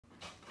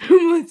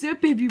What's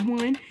up,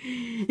 everyone?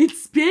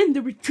 It's Spen,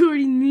 the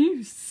recording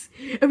news.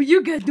 How are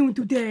you guys doing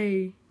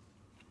today?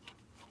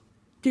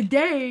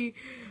 Today,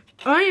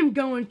 I am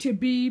going to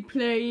be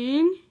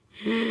playing...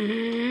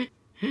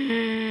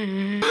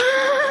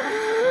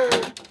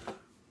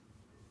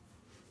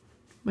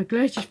 My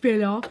glasses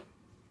fell off.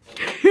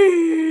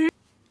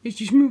 Let's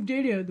just move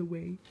that out of the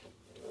way.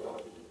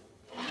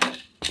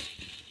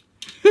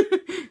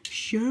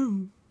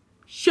 Show.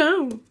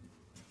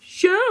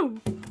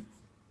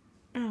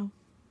 Ow.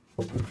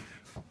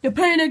 The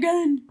pain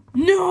again?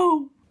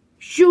 No!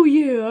 So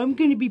yeah, I'm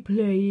gonna be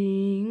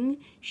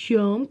playing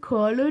some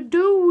Call of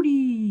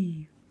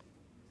Duty.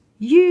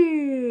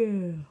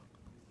 Yeah!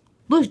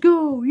 Let's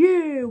go!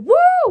 Yeah!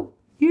 Woo!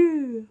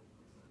 Yeah!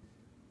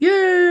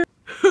 Yeah!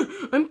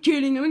 I'm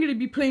kidding, I'm gonna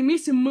be playing me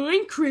some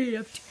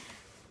Minecraft.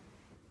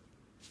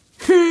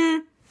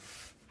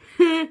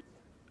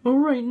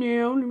 Alright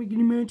now, let me get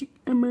a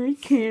my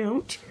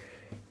account.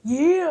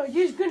 Yeah,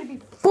 this is gonna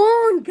be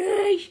fun,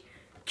 guys!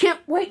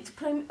 Can't wait to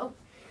play. Oh,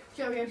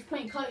 sorry, I was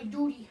playing Call of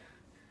Duty.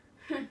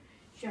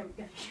 Sorry,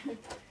 guys.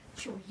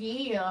 So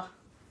yeah,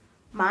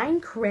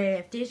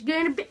 Minecraft is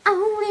gonna be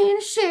on in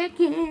a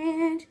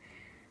second.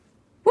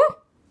 Woo!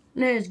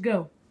 Let's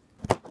go.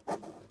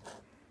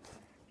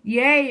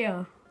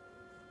 Yeah.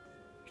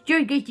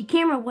 Sorry, guys, the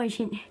camera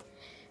wasn't.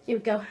 There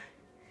we go.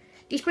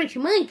 Let's play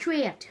some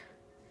Minecraft.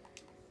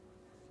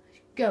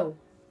 Let's go.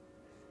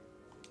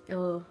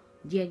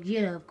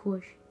 Yeah, of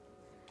course.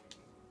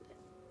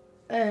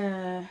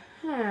 Yeah,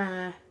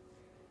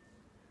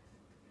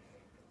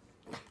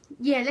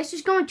 let's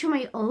just go into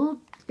my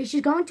old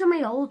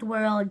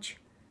world.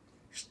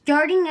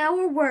 Starting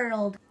our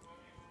world.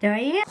 There I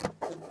am.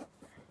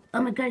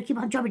 Oh my god, I keep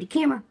on dropping the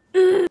camera.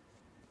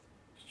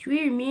 It's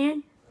weird,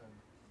 man.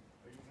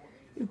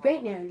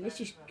 Right now, let's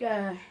just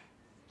go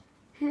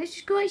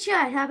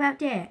outside. How about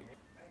that?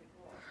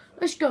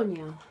 Let's go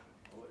now.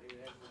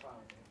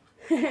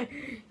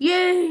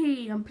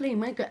 Yay! I'm playing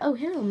Minecraft. Oh,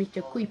 hello,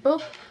 Mr. Creeper.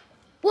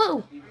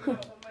 Whoa!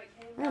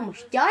 I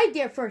almost died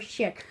there for a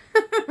sec.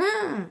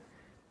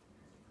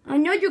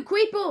 Another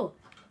Creeper!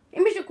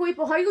 Hey, Mr.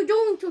 Creeper, how you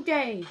doing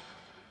today?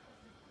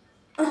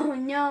 Oh,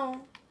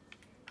 no.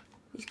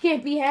 This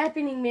can't be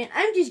happening, man.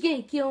 I'm just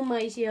gonna kill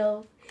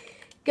myself.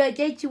 God,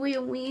 that's where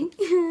I win.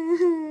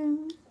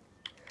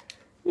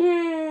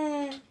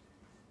 Yeah.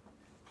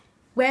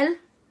 Well,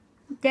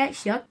 that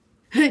sucked.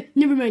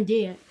 Never mind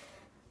that.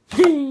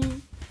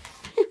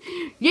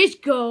 Let's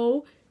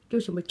go do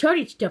some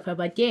retarded stuff. How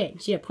about that?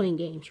 Instead of playing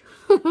games.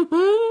 I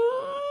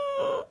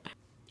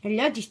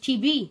love this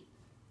TV.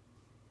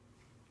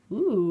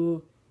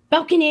 Ooh.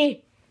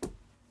 Balcony.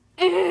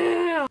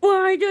 Ow.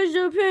 Why does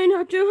the pain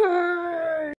have to hurt?